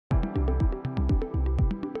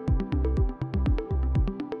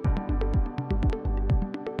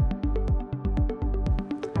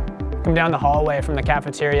Come down the hallway from the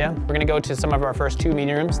cafeteria. We're gonna go to some of our first 2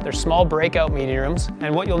 meeting rooms. They're small breakout meeting rooms,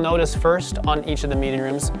 and what you'll notice first on each of the meeting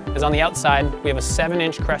rooms is on the outside, we have a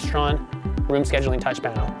 7-inch Crestron room scheduling touch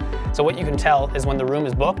panel. So what you can tell is when the room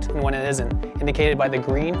is booked and when it isn't, indicated by the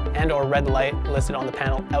green and or red light listed on the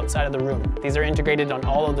panel outside of the room. These are integrated on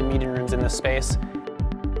all of the meeting rooms in this space.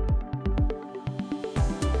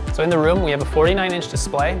 So in the room, we have a 49-inch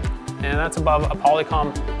display, and that's above a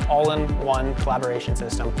Polycom all-in-one collaboration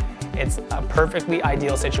system. It's a perfectly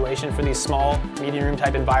ideal situation for these small meeting room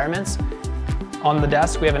type environments. On the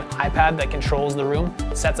desk, we have an iPad that controls the room,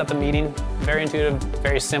 sets up the meeting, very intuitive,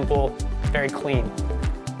 very simple, very clean.